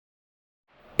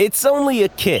It's only a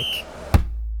kick,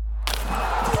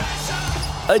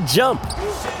 a jump,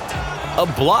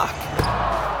 a block.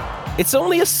 It's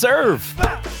only a serve.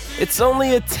 It's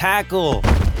only a tackle,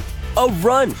 a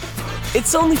run.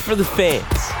 It's only for the fans.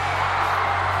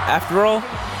 After all,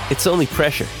 it's only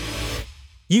pressure.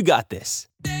 You got this.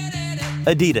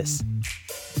 Adidas.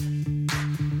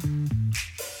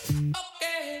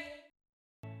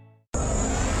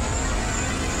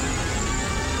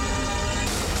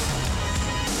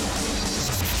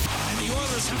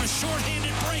 Have a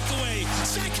short-handed breakaway.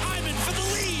 Zach Hyman for the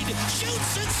lead.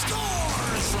 Shoots and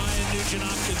scores. Ryan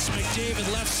Nugent-Hopkins,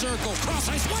 McDavid left circle. Cross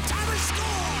ice. One-timer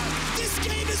score. This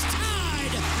game is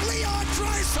tied. Leon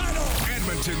Draisaitl.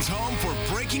 Edmonton's home for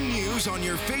breaking news on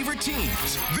your favorite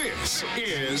teams. This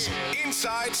is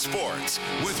Inside Sports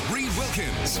with Reed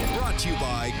Wilkins. Brought to you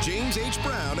by James H.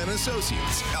 Brown and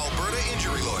Associates, Alberta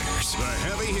Injury Lawyers, the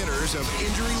heavy hitters of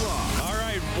injury law. All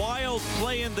right, Wild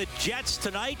playing the Jets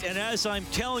tonight, and as I'm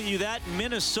telling you that,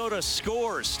 Minnesota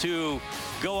scores to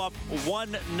go up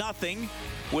 1-0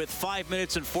 with 5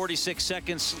 minutes and 46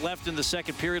 seconds left in the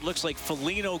second period. Looks like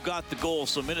Foligno got the goal,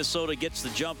 so Minnesota gets the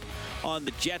jump on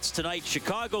the Jets tonight.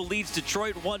 Chicago leads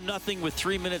Detroit 1-0 with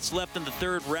 3 minutes left in the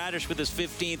third. Radish with his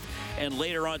 15th, and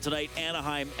later on tonight,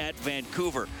 Anaheim at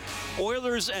Vancouver.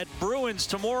 Oilers at Bruins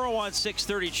tomorrow on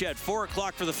 6:30. Chet, 4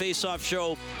 o'clock for the face-off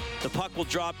show. The puck will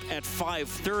drop at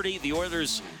 5:30. The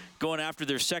Oilers going after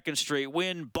their second straight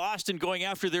win. Boston going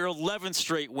after their 11th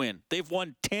straight win. They've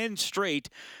won 10 straight.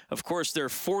 Of course, they're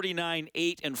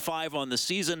 49-8-5 on the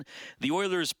season. The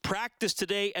Oilers practiced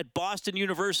today at Boston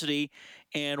University,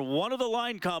 and one of the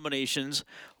line combinations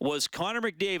was Connor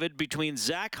McDavid between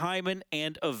Zach Hyman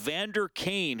and Evander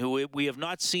Kane, who we have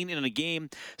not seen in a game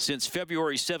since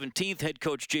February 17th. Head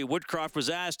coach Jay Woodcroft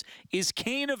was asked, is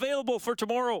Kane available for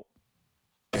tomorrow?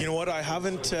 You know what, I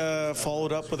haven't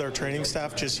followed up with our training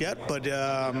staff just yet, but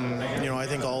I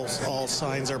think all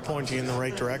signs are pointing in the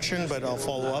right direction, but I'll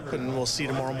follow up and we'll see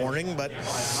tomorrow morning, but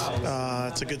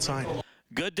it's a good sign.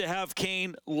 Good to have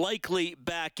Kane likely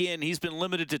back in. He's been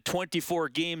limited to 24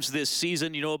 games this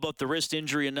season. You know about the wrist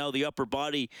injury and now the upper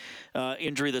body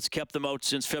injury that's kept them out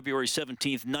since February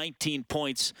 17th. 19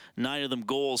 points, 9 of them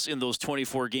goals in those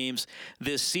 24 games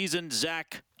this season.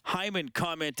 Zach Hyman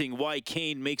commenting why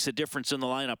Kane makes a difference in the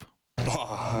lineup. Oh,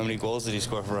 how many goals did he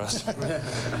score for us?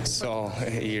 So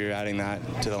you're adding that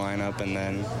to the lineup, and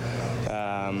then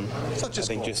I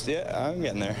think I'm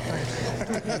getting there.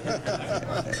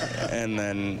 And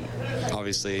then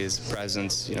obviously his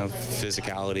presence,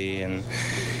 physicality, and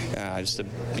just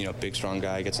a big strong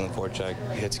guy, gets on the forecheck,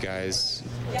 hits guys,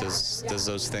 does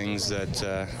those things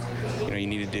that you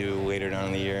need to do later down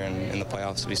in the year and in the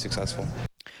playoffs to be successful.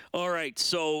 All right,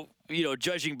 so,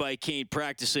 judging by Kane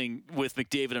practicing with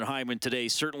McDavid and Hyman today,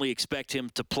 certainly expect him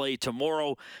to play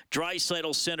tomorrow.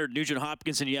 Draisaitl centered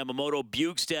Nugent-Hopkins and Yamamoto.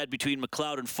 Bjugstad between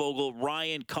McLeod and Fogle.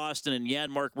 Ryan, Costin, and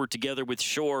Janmark were together with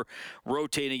Shore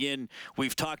rotating in.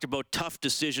 We've talked about tough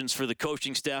decisions for the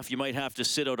coaching staff. You might have to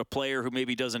sit out a player who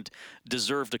maybe doesn't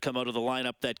deserve to come out of the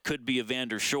lineup. That could be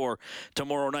Evander Shore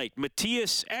tomorrow night.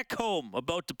 Mattias Ekholm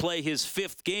about to play his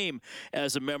 5th game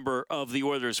as a member of the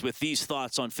Oilers with these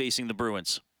thoughts on facing the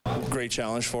Bruins. Great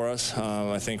challenge for us.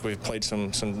 I think we've played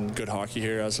some good hockey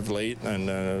here as of late, and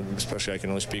especially I can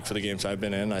only speak for the games I've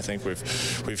been in. I think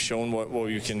we've shown what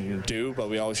we can do, but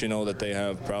we obviously know that they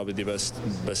have probably the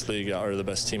best league or the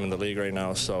best team in the league right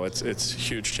now. So it's a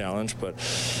huge challenge, but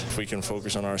if we can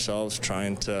focus on ourselves,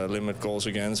 trying to limit goals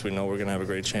against, we know we're going to have a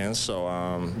great chance. So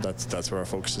that's where our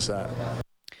focus is at.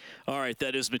 All right,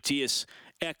 that is Mattias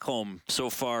Ekholm. So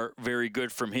far, very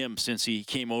good from him since he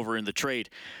came over in the trade.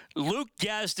 Luke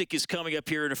Gazdic is coming up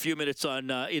here in a few minutes on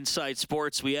Inside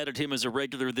Sports. We added him as a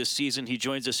regular this season. He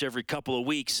joins us every couple of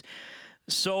weeks.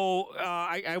 So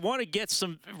I want to get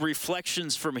some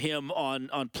reflections from him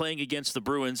on playing against the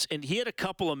Bruins. And he had a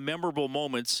couple of memorable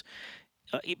moments.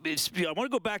 I want to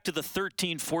go back to the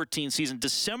 13-14 season.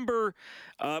 December,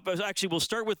 actually, we'll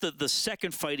start with the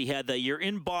second fight he had that year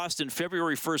in Boston,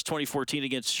 February 1st, 2014,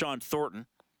 against Sean Thornton.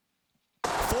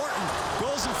 Thornton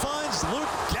goes and finds Luke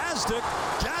Gazdic.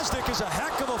 Gazdic is a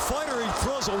heck of a fighter. He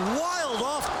throws a wild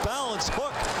off-balance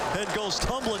hook and goes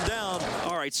tumbling down.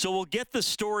 All right, so we'll get the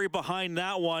story behind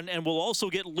that one, and we'll also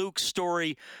get Luke's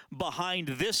story behind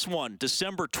this one,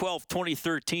 December 12th,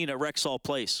 2013 at Rexall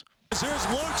Place. Here's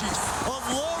Lucic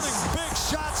unloading big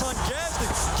shots on Gazdic.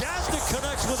 Gazdic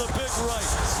connects with a big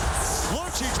right.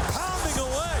 Lucic pounding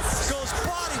away. Goes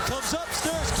body, comes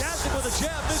upstairs. Gazdic with a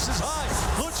jab, misses high.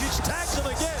 Lucic tags him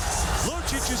again.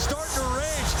 Lucic is starting to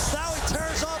rage. Now he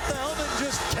tears off the helmet and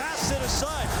just casts it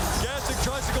aside. Gazdic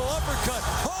tries to go uppercut.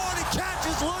 Oh, and he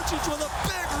catches Lucic with a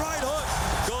big right hook.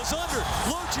 Goes goes under.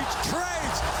 Lucic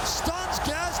trades, stuns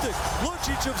Gazdic.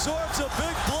 Lucic absorbs a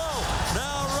big blow.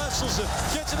 Now wrestles him,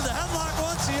 gets into the headlock,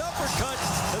 wants the uppercut,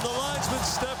 and the linesmen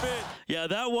step in. Yeah,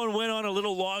 that one went on a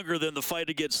little longer than the fight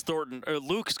against Thornton.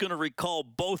 Luke's going to recall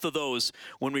both of those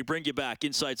when we bring you back.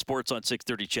 Inside Sports on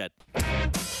 630 Chet.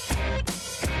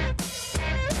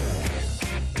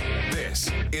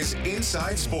 This is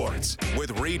Inside Sports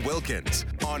with Reed Wilkins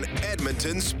on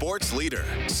Edmonton Sports Leader,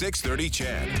 630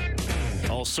 CHED.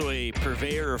 Also a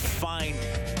purveyor of fine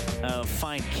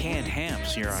canned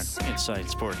hams here on Inside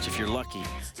Sports. If you're lucky,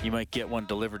 you might get one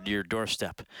delivered to your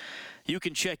doorstep. You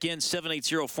can check in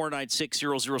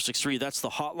 780-496-0063. That's the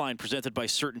hotline presented by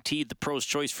CertainTeed, the pro's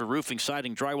choice for roofing,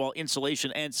 siding, drywall,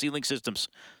 insulation, and ceiling systems.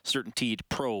 CertainTeed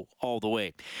Pro all the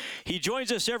way. He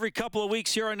joins us every couple of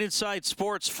weeks here on Inside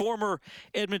Sports. Former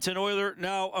Edmonton Oiler,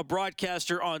 now a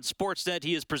broadcaster on Sportsnet.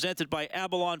 He is presented by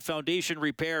Avalon Foundation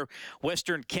Repair,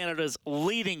 Western Canada's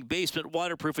leading basement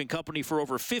waterproofing company for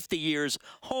over 50 years,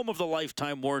 home of the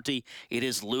lifetime warranty. It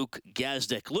is Luke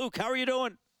Gazdic. Luke, how are you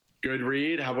doing? Good,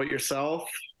 Reed. How about yourself?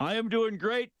 I am doing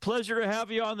great. Pleasure to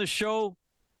have you on the show.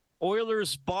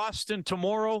 Oilers, Boston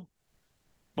tomorrow.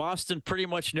 Boston pretty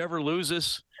much never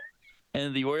loses,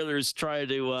 and the Oilers try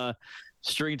to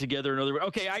string together another.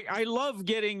 Okay, I love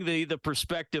getting the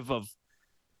perspective of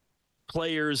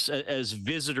players as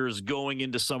visitors going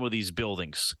into some of these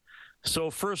buildings.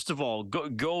 So first of all,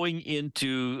 going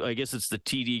into, I guess it's the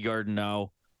TD Garden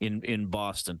now in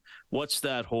Boston. What's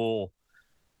that whole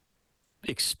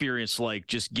experience like,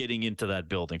 just getting into that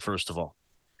building, first of all?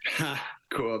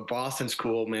 Cool. Boston's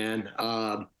cool, man.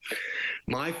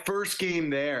 My first game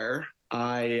there,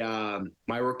 my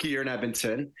rookie year in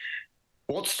Edmonton.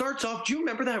 Well, it starts off. Do you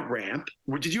remember that ramp?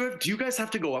 Do you guys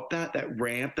have to go up that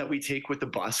ramp that we take with the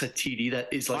bus at TD?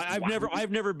 That is like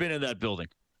I've never been in that building.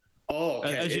 Oh,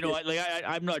 okay. As you know,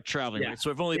 I'm not traveling, right?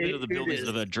 So I've only been to the buildings that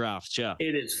have had drafts. Yeah,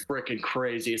 it is freaking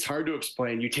crazy. It's hard to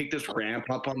explain. You take this ramp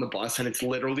up on the bus, and it's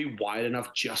literally wide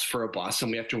enough just for a bus,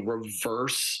 and we have to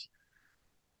reverse.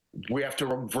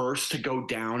 To go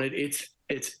down it. It's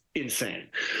insane.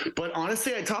 But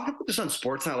honestly, I talked about this on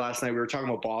Sportsnet last night. We were talking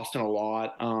about Boston a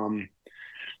lot.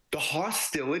 The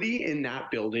hostility in that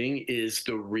building is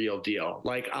the real deal.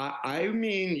 Like, I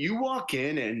mean, you walk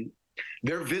in and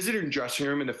their visitor dressing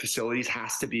room in the facilities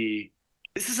has to be,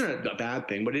 this isn't a bad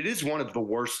thing, but it is one of the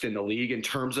worst in the league in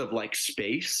terms of like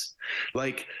space.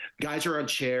 Like, guys are on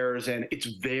chairs and it's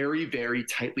very, very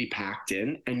tightly packed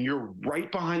in, and you're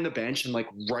right behind the bench and like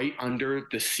right under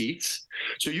the seats.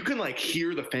 So you can like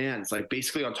hear the fans like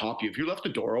basically on top of you. If you left the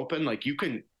door open, like you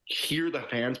can hear the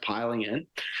fans piling in.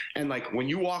 And like when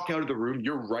you walk out of the room,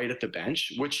 you're right at the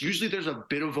bench, which usually there's a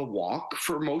bit of a walk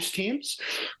for most teams,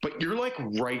 but you're like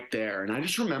right there. And I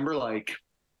just remember like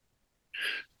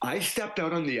I stepped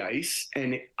out on the ice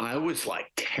and I was like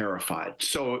terrified.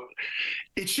 So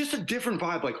it's just a different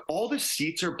vibe. Like all the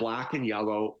seats are black and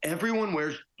yellow. Everyone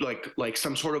wears like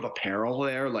some sort of apparel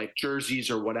there, like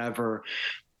jerseys or whatever.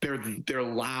 They're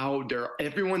loud.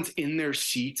 Everyone's in their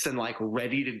seats and like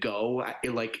ready to go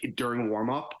like during warm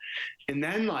up. And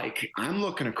then like I'm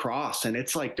looking across and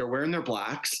it's like they're wearing their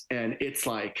blacks and it's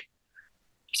like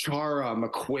Chara,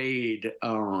 McQuaid,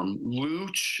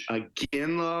 Luch,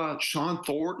 Ginla, Sean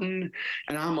Thornton,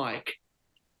 and I'm like,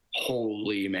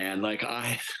 holy man, like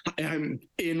I'm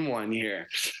in one here.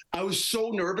 I was so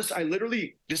nervous. I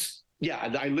literally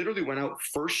went out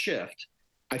first shift.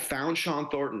 I found Sean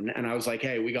Thornton and I was like,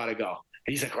 hey, we got to go.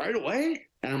 And he's like, right away?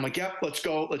 And I'm like, yep, let's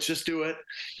go. Let's just do it.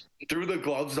 Threw the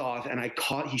gloves off and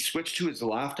he switched to his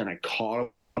left and I caught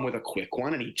him with a quick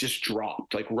one and he just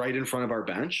dropped like right in front of our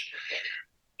bench.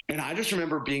 And I just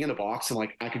remember being in the box and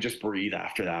like I could just breathe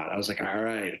after that. I was like, all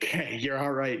right, okay, you're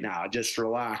all right now. Just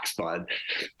relax, bud.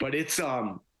 But it's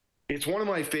one of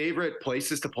my favorite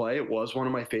places to play. It was one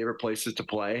of my favorite places to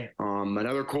play.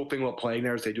 Another cool thing about playing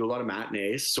there is they do a lot of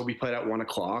matinees. So we played at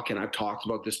 1:00, and I've talked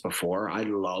about this before. I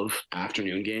love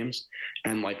afternoon games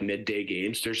and like midday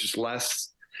games. There's just less,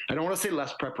 I don't want to say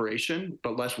less preparation,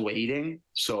 but less waiting.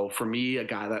 So for me, a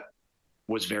guy that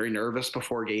was very nervous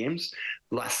before games,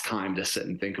 less time to sit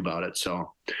and think about it.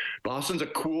 So Boston's a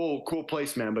cool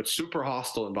place, man, but super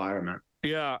hostile environment.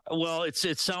 Yeah. Well, it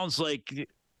sounds like,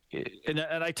 and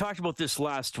I talked about this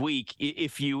last week.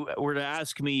 If you were to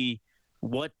ask me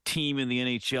what team in the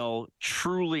NHL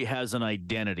truly has an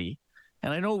identity,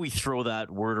 and I know we throw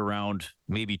that word around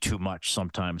maybe too much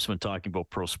sometimes when talking about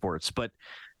pro sports, but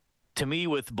to me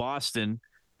with Boston,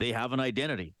 they have an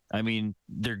identity. I mean,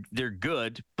 they're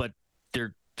good, but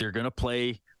they're going to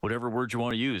play whatever word you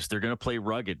want to use. They're going to play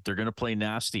rugged. They're going to play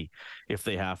nasty if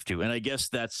they have to. And I guess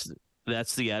that's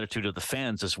that's the attitude of the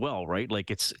fans as well, right?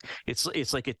 Like it's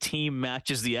like a team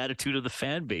matches the attitude of the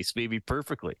fan base maybe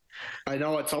perfectly. I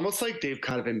know, it's almost like they've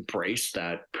kind of embraced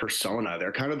that persona.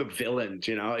 They're kind of the villains,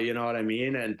 you know what I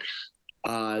mean? And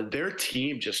their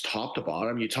team, just top to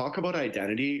bottom, you talk about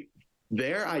identity.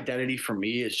 Their identity for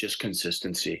me is just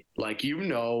consistency. Like,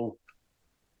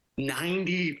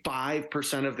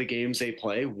 95% of the games they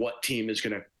play, what team is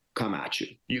going to come at you.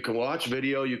 You can watch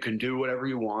video, you can do whatever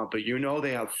you want, but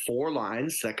they have 4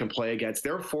 lines that can play against.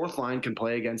 Their 4th line can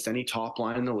play against any top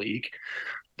line in the league.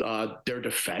 Their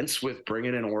defense with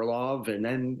bringing in Orlov, and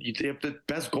then they have the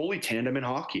best goalie tandem in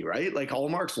hockey, right? Like,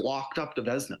 Allmark's locked up the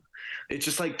Vezina. It's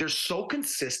just like they're so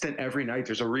consistent every night.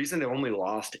 There's a reason they only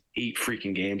lost 8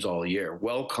 freaking games all year.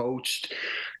 Well coached.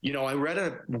 I read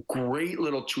a great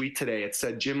little tweet today. It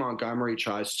said Jim Montgomery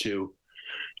tries to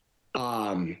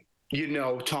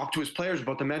talk to his players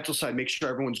about the mental side, make sure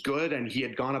everyone's good. And he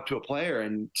had gone up to a player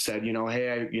and said,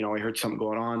 hey, I heard something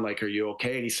going on. Like, are you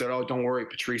okay? And he said, oh, don't worry,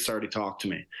 Patrice already talked to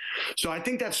me. So I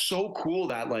think that's so cool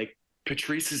that, like,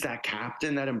 Patrice is that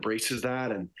captain that embraces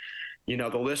that. And,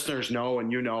 the listeners know,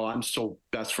 and I'm still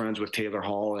best friends with Taylor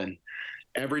Hall. And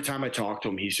every time I talk to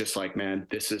him, he's just like, man,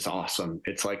 this is awesome.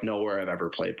 It's like nowhere I've ever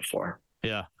played before.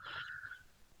 Yeah.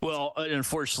 Well,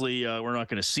 unfortunately, we're not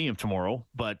going to see him tomorrow,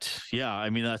 but yeah, I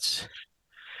mean,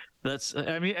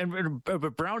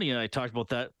 but Brownie and I talked about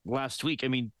that last week. I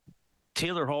mean,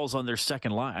 Taylor Hall's on their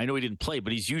second line. I know he didn't play,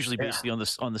 but he's usually basically on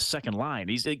the second line.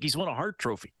 He's won a Hart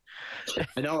Trophy.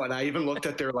 I know, and I even looked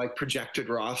at their projected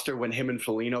roster when him and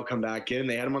Foligno come back in.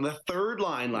 They had him on the 3rd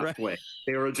line left wing.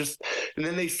 They were just, and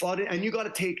then they slotted, and you got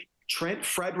to take Trent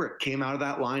Frederick came out of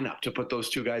that lineup to put those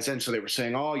 2 guys in. So they were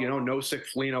saying, oh, Nosek,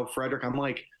 Foligno, Frederick. I'm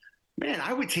like, man,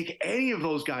 I would take any of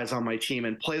those guys on my team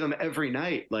and play them every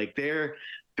night. Like, they're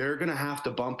going to have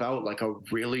to bump out like a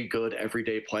really good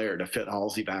everyday player to fit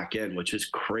Halsey back in, which is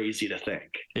crazy to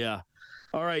think. Yeah.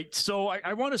 All right. So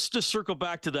I want us to circle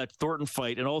back to that Thornton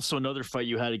fight and also another fight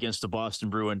you had against the Boston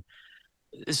Bruin.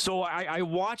 So I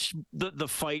watched the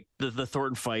fight, the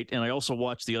Thornton fight, and I also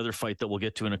watched the other fight that we'll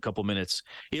get to in a couple minutes.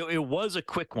 It was a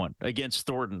quick one against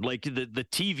Thornton. Like, the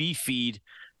TV feed,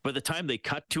 by the time they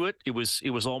cut to it, it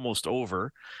was almost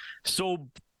over. So,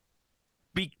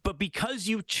 but because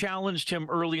you challenged him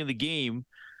early in the game,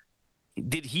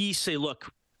 did he say,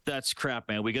 look, that's crap,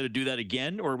 man, we got to do that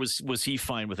again? Or was he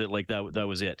fine with it? Like, that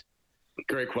was it?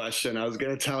 Great question. I was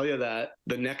going to tell you that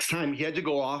the next time he had to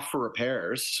go off for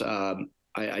repairs,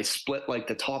 I split like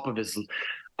the top of his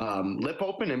lip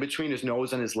open in between his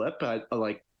nose and his lip. I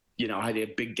had a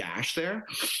big gash there.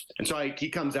 And so he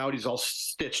comes out, he's all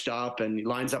stitched up and he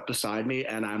lines up beside me.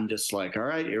 And I'm just like, all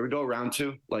right, here we go. Round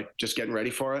 2, like, just getting ready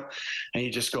for it. And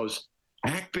he just goes,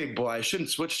 heck, big boy, I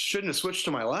shouldn't have switched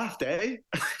to my left, eh?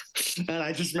 And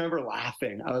I just remember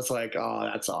laughing. I was like, oh,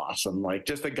 that's awesome. Like,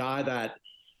 just a guy that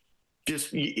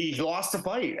just, he lost the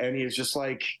fight and he was just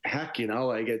like, heck,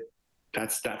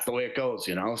 that's the way it goes,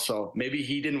 So maybe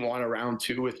he didn't want a round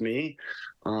 2 with me.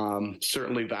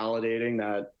 Certainly validating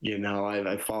that,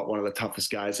 I fought one of the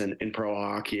toughest guys in pro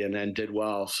hockey and then did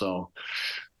well. So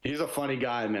he's a funny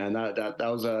guy, man. That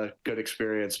was a good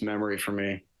experience memory for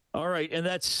me. All right. And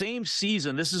that same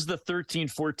season, this is the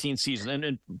 13-14 season.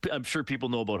 And I'm sure people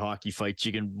know about hockey fights.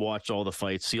 You can watch all the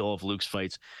fights, see all of Luke's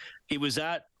fights. It was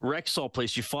at Rexall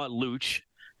Place. You fought Luch.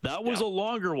 That was a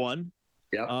longer one.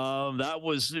 Yeah. That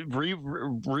was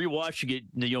rewatching it,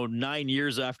 9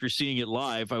 years after seeing it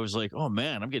live. I was like, oh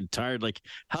man, I'm getting tired. Like,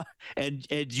 and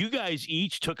you guys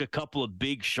each took a couple of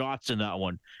big shots in that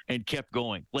one and kept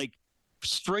going, like,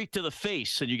 straight to the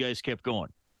face, and you guys kept going.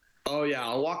 Oh yeah,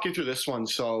 I'll walk you through this one.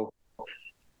 So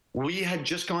we had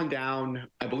just gone down,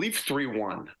 I believe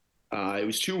 3-1. It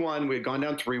was 2-1. We had gone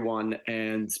down 3-1,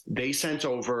 and they sent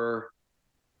over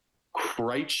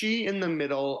Krejci in the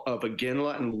middle of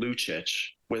Iginla and Lucic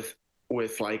with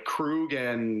like Krug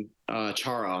and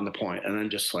Chara on the point. And I'm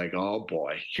just like, oh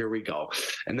boy, here we go.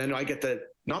 And then I get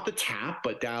not the tap,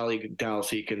 but Dallas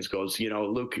Eakins goes,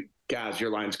 Luke, Gaz,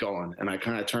 your line's going. And I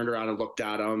kind of turned around and looked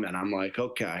at him, and I'm like,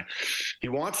 okay, he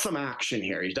wants some action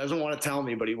here. He doesn't want to tell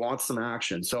me, but he wants some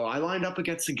action. So I lined up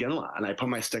against Iginla, and I put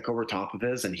my stick over top of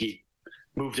his, and he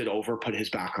moved it over, put his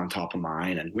back on top of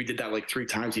mine. And we did that like 3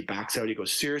 times. He backs out. He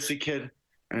goes, seriously, kid?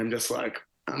 And I'm just like,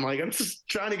 I'm just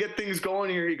trying to get things going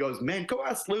here. He goes, man, go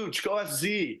ask Luch, go ask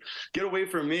Z, get away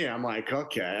from me. I'm like,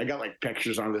 okay. I got like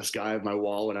pictures on this guy on my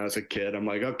wall when I was a kid. I'm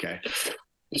like, okay.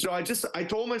 So I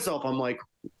told myself, I'm like,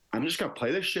 I'm just going to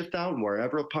play this shift out, and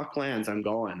wherever a puck lands, I'm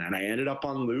going. And I ended up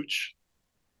on Luch.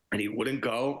 and he wouldn't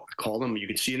go. I called him. You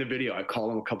can see in the video, I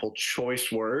called him a couple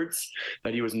choice words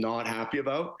that he was not happy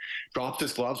about. Dropped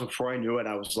his gloves. Before I knew it,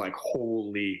 I was like,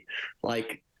 holy,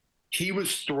 like he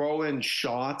was throwing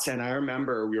shots. And I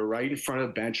remember we were right in front of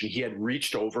the bench and he had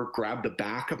reached over, grabbed the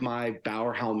back of my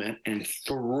Bauer helmet and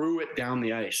threw it down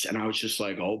the ice. And I was just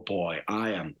like, oh boy,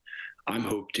 I'm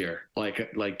hooped here.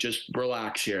 Like just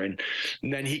relax here. And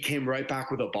then he came right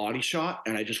back with a body shot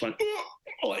and I just went,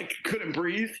 like couldn't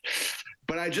breathe.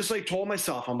 But I just like told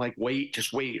myself, I'm like,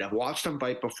 just wait. I've watched him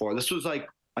fight before. This was like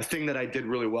a thing that I did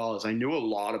really well is I knew a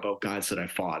lot about guys that I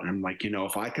fought. And I'm like,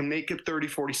 if I can make it 30,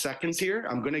 40 seconds here,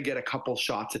 I'm going to get a couple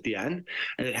shots at the end.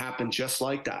 And it happened just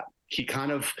like that. He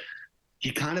kind of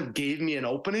gave me an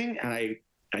opening and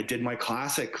I did my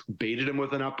classic, baited him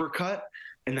with an uppercut.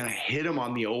 And then I hit him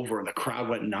on the over and the crowd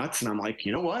went nuts. And I'm like,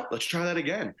 you know what? Let's try that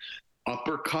again.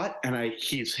 Uppercut. And I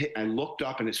looked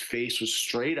up and his face was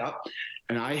straight up.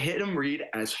 And I hit him, Reed,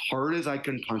 as hard as I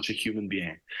can punch a human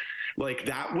being. Like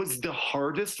that was the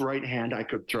hardest right hand I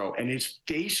could throw. And his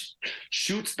face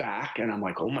shoots back. And I'm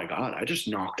like, oh my God, I just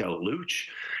knocked out Luch.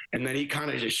 And then he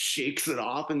kind of just shakes it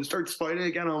off and starts fighting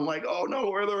again. I'm like, oh no,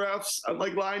 where are the refs? I'm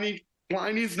like,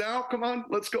 Liney's now, come on,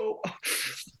 let's go.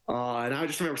 And I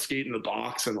just remember skating the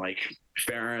box and like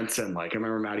Ference and like I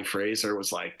remember Matty Fraser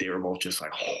was like, they were both just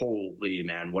like, holy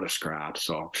man, what a scrap.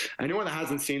 So anyone that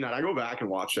hasn't seen that, I go back and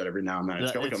watch that every now and then.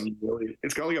 It's got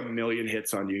like a million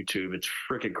hits on YouTube. It's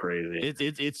freaking crazy.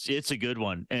 It's a good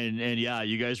one. And yeah,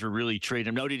 you guys were really trading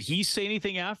him. Now, did he say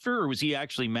anything after, or was he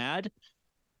actually mad?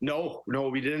 No,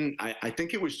 we didn't. I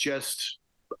think it was just,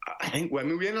 we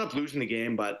ended up losing the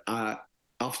game, but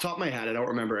off the top of my head, I don't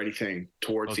remember anything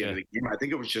towards the end of the game. I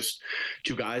think it was just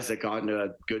two guys that got into a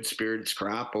good spirited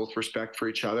scrap, both respect for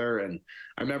each other. And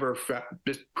I remember,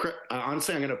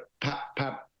 honestly, I'm going to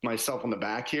pat myself on the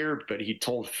back here, but he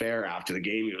told Fair after the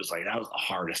game, he was like, that was the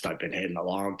hardest I've been hit in a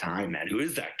long time, man. Who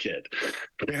is that kid?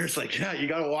 Fair's like, yeah, you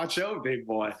got to watch out, big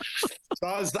boy. So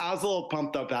I was a little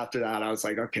pumped up after that. I was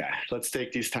like, okay, let's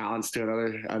take these talents to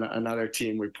another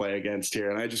team we play against here.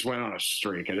 And I just went on a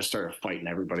streak. I just started fighting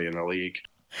everybody in the league.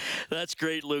 That's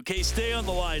great, Luke. Hey, stay on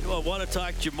the line. I want to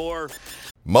talk to you more.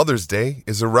 Mother's Day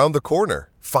is around the corner.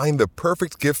 Find the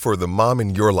perfect gift for the mom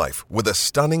in your life with a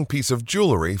stunning piece of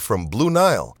jewelry from Blue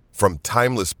Nile. From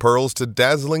timeless pearls to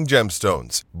dazzling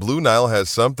gemstones, Blue Nile has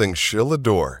something she'll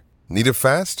adore. Need it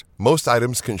fast? Most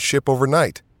items can ship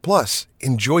overnight. Plus,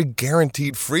 enjoy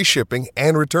guaranteed free shipping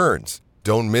and returns.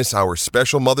 Don't miss our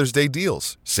special Mother's Day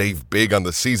deals. Save big on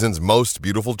the season's most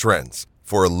beautiful trends.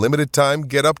 For a limited time,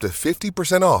 get up to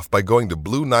 50% off by going to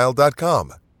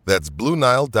BlueNile.com. That's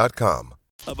BlueNile.com.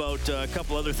 About a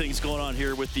couple other things going on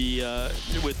here with the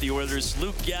Oilers.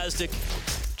 Luke Gazdic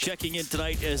checking in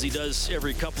tonight as he does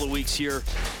every couple of weeks here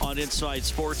on Inside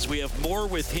Sports. We have more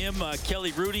with him.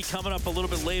 Kelly Rudy coming up a little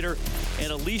bit later.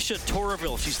 And Alicia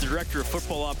Torreville, she's the Director of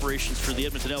Football Operations for the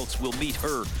Edmonton Elks. We'll meet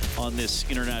her on this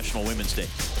International Women's Day.